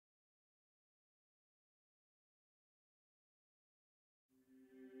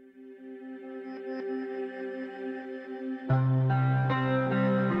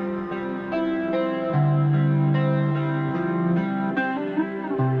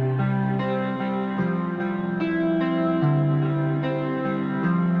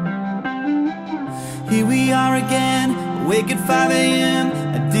Here we are again, awake at 5 a.m.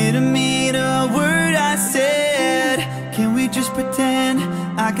 I didn't mean a word I said. Can we just pretend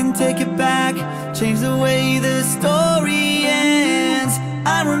I can take it back, change the way the story ends?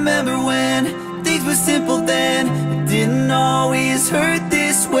 I remember when things were simple then, it didn't always hurt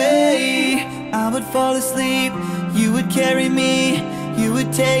this way. I would fall asleep, you would carry me, you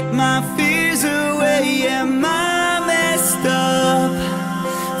would take my fears away. Am I messed up?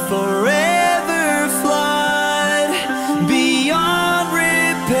 Forever flawed, beyond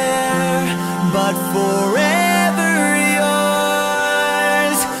repair, but forever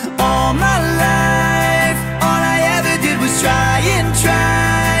yours. All my life, all I ever did was try and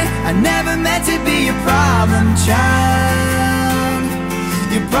try. I never meant to be your problem child,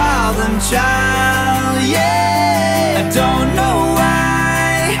 your problem child, yeah. I don't know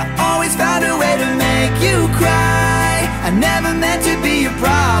why, I always found a way to make you cry. I never meant to be your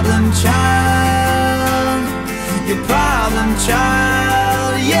problem child, your problem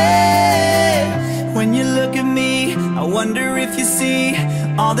child, yeah. When you look at me, I wonder if you see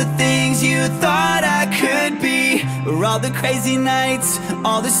all the things you thought I could be. Or all the crazy nights,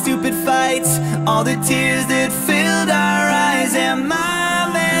 all the stupid fights, all the tears that filled our eyes. Am I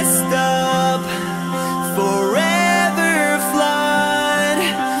messed up? Forever flawed,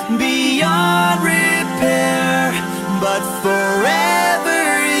 beyond repair, but forever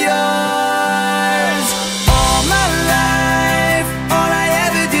yours. All my life, all I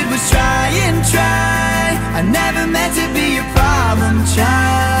ever did was try and try. I never meant to be your problem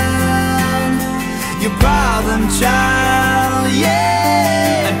child, your problem child,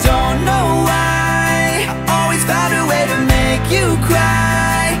 yeah. I don't know why, I always found a way to make you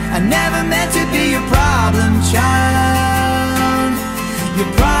cry. I never meant to be your problem child,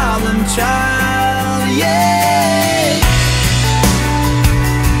 your problem child, yeah.